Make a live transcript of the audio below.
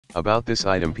About this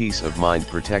item: peace of mind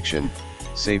protection.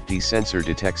 Safety sensor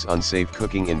detects unsafe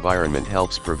cooking environment,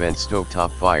 helps prevent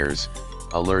stovetop fires.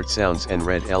 Alert sounds and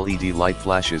red LED light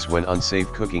flashes when unsafe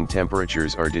cooking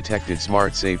temperatures are detected.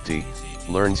 Smart safety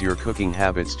learns your cooking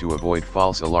habits to avoid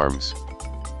false alarms.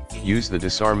 Use the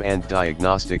disarm and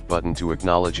diagnostic button to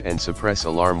acknowledge and suppress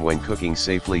alarm when cooking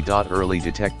safely. Early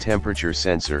detect temperature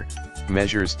sensor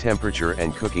measures temperature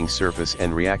and cooking surface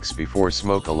and reacts before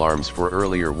smoke alarms for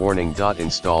earlier warning.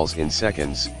 Installs in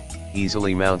seconds,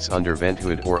 easily mounts under vent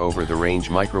hood or over the range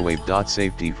microwave.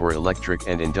 Safety for electric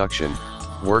and induction,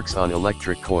 works on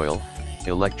electric coil,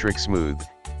 electric smooth,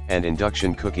 and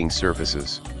induction cooking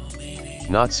surfaces.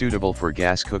 Not suitable for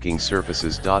gas cooking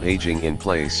surfaces. Aging in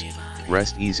place,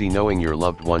 rest easy knowing your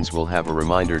loved ones will have a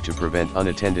reminder to prevent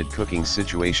unattended cooking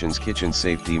situations. Kitchen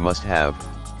safety must have.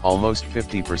 Almost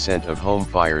 50% of home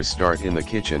fires start in the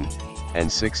kitchen, and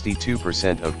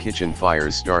 62% of kitchen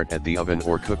fires start at the oven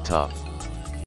or cooktop.